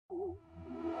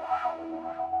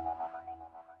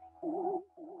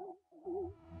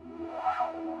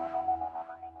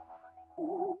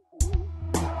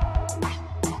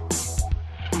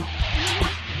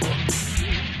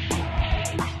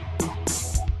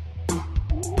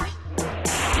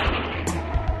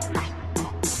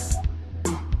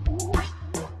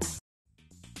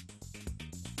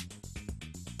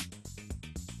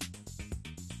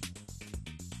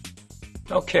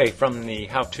Okay, from the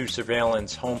How to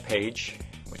Surveillance homepage,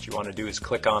 what you want to do is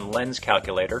click on Lens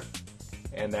Calculator,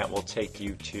 and that will take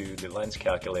you to the Lens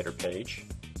Calculator page.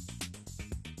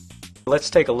 Let's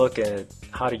take a look at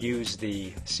how to use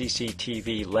the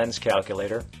CCTV Lens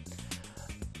Calculator.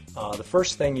 The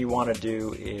first thing you want to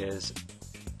do is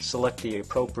select the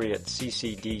appropriate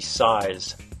CCD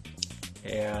size,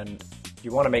 and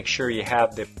you want to make sure you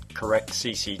have the correct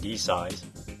CCD size.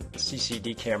 The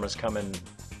CCD cameras come in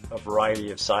a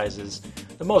variety of sizes.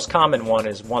 The most common one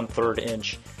is 1/3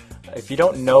 inch. If you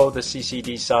don't know the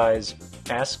CCD size,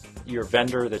 ask your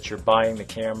vendor that you're buying the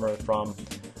camera from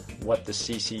what the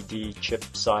CCD chip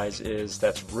size is.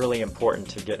 That's really important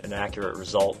to get an accurate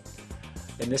result.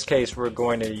 In this case, we're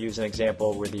going to use an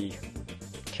example where the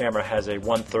camera has a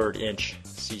 1/3 inch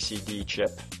CCD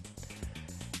chip,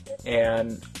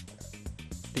 and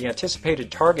the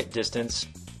anticipated target distance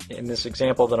in this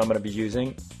example that I'm going to be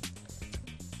using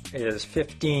is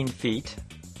 15 feet.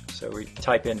 So we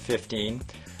type in 15,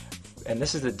 and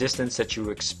this is the distance that you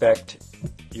expect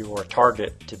your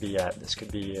target to be at. This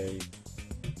could be a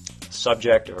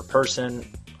subject or a person,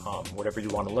 whatever you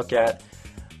want to look at.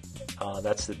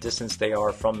 That's the distance they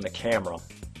are from the camera.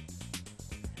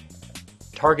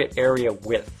 Target area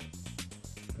width.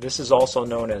 This is also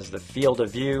known as the field of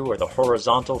view or the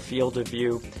horizontal field of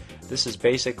view. This is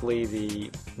basically the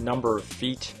number of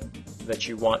feet that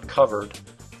you want covered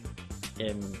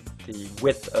in the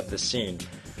width of the scene.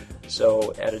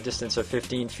 So at a distance of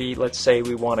 15 feet, let's say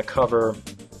we want to cover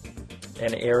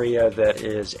an area that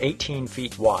is 18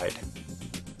 feet wide.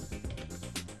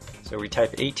 So we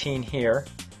type 18 here,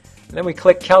 and then we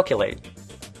click calculate,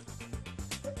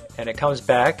 and it comes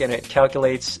back and it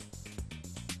calculates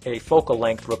a focal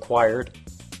length required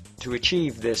to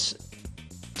achieve this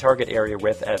target area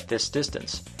width at this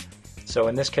distance. So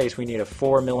in this case we need a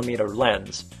 4mm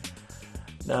lens.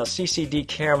 Now CCD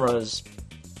cameras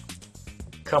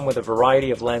come with a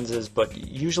variety of lenses, but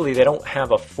usually they don't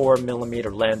have a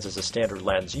 4mm lens as a standard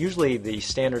lens. Usually the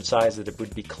standard size that it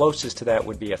would be closest to that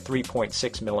would be a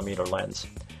 3.6mm lens.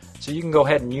 So you can go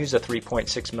ahead and use a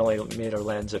 3.6mm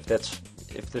lens if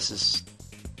this is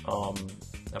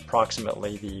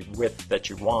approximately the width that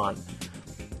you want.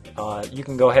 You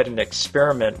can go ahead and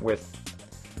experiment with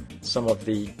some of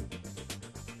the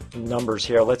numbers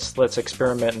here. Let's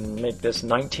experiment and make this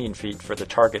 19 feet for the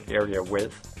target area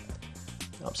width.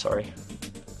 I'm sorry,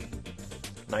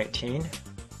 19.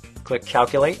 Click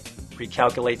calculate.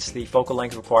 Recalculates the focal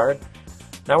length required.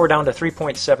 Now we're down to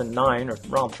 3.79 or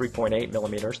around 3.8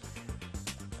 millimeters.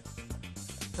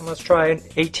 And let's try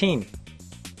 18.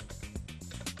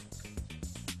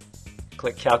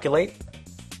 Click calculate.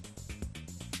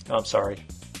 Oh, I'm sorry,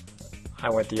 I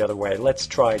went the other way. Let's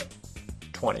try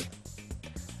 20.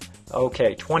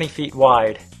 Okay, 20 feet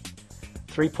wide,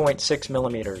 3.6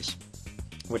 millimeters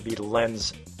would be the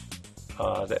lens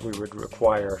that we would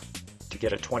require to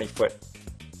get a 20-foot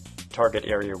target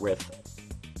area width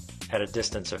at a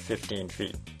distance of 15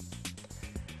 feet.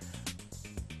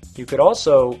 You could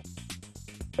also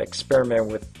experiment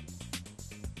with,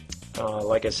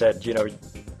 like I said,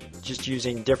 just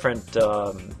using different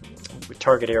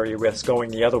target area widths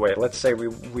going the other way. Let's say we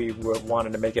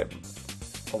wanted to make it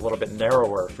a little bit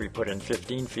narrower. If we put in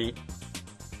 15 feet,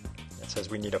 it says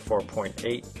we need a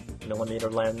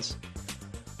 4.8mm lens.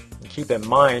 And keep in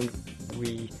mind,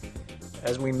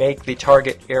 as we make the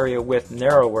target area width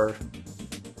narrower,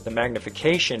 the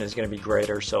magnification is going to be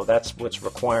greater, so that's what's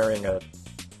requiring a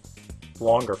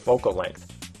longer focal length.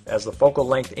 As the focal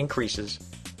length increases,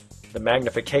 the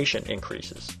magnification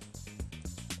increases.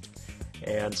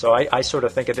 And so I sort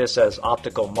of think of this as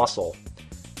optical muscle,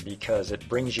 because it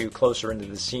brings you closer into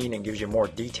the scene and gives you more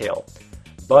detail.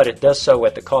 But it does so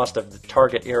at the cost of the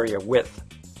target area width.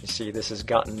 You see, this has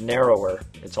gotten narrower.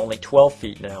 It's only 12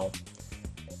 feet now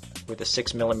with a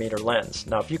 6mm lens.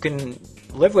 Now if you can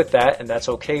live with that and that's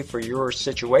okay for your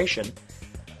situation,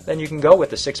 then you can go with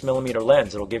the 6mm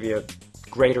lens. It'll give you a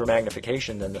greater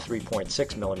magnification than the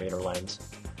 3.6mm lens.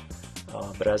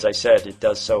 But as I said, it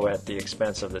does so at the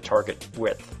expense of the target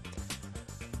width.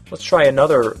 Let's try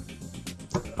another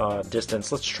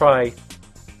distance. Let's try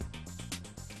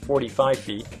 45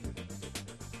 feet.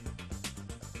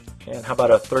 And how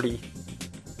about a 30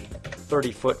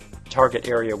 foot target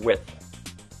area width?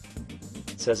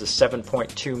 It says a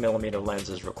 7.2mm lens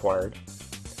is required.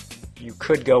 You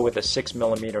could go with a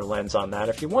 6mm lens on that.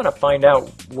 If you want to find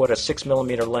out what a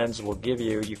 6mm lens will give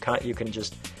you, you can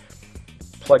just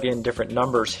plug in different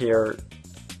numbers here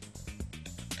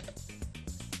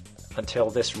until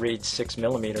this reads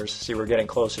 6mm. See, we're getting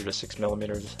closer to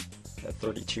 6mm at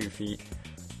 32 feet.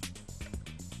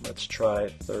 Let's try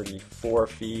 34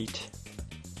 feet.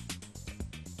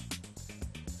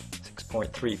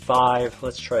 6.35.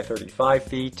 Let's try 35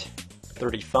 feet.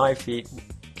 35 feet,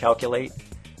 calculate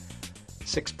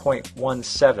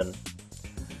 6.17.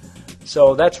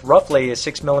 So that's roughly a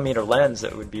 6mm lens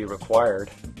that would be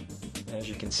required. As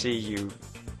you can see, you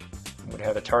would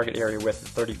have a target area width of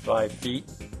 35 feet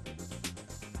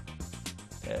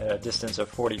at a distance of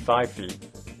 45 feet.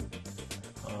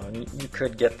 You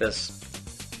could get this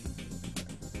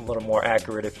a little more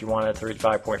accurate if you wanted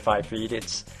 35.5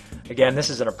 feet. Again, this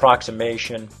is an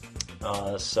approximation,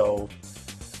 so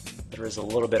there is a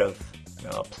little bit of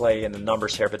play in the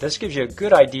numbers here, but this gives you a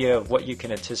good idea of what you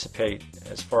can anticipate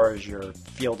as far as your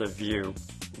field of view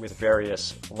with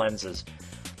various lenses.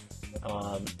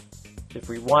 If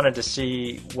we wanted to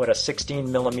see what a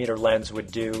 16mm lens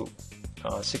would do,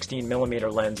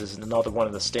 16mm lens is another one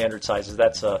of the standard sizes.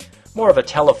 That's more of a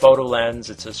telephoto lens.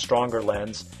 It's a stronger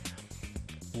lens.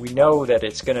 We know that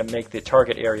it's going to make the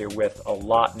target area width a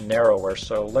lot narrower,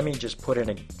 so let me just put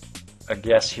in a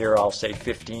guess here. I'll say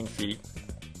 15 feet.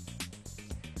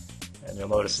 And you'll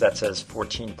notice that says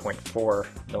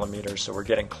 14.4 millimeters, so we're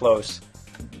getting close.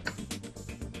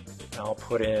 I'll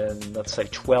put in, let's say,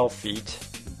 12 feet.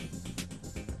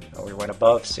 We went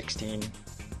above 16.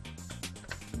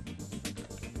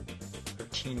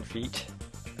 13 feet.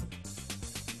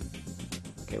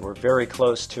 Okay, we're very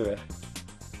close to a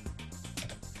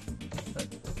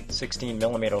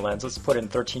 16mm lens. Let's put in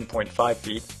 13.5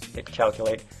 feet, hit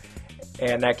calculate,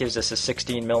 and that gives us a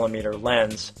 16mm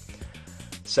lens.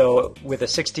 So with a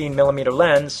 16mm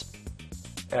lens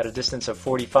at a distance of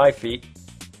 45 feet,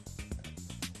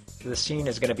 the scene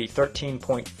is going to be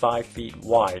 13.5 feet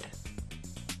wide.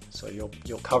 So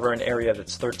you'll cover an area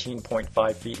that's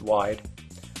 13.5 feet wide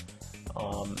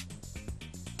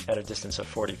at a distance of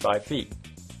 45 feet.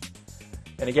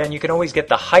 And again, you can always get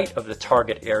the height of the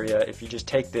target area if you just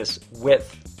take this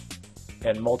width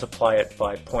and multiply it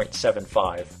by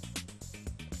 0.75.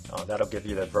 That'll give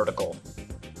you the vertical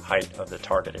height of the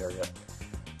target area.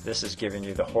 This is giving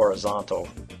you the horizontal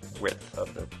width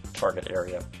of the target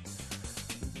area.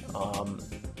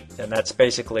 And that's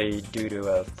basically due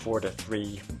to a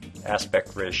 4:3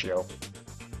 aspect ratio.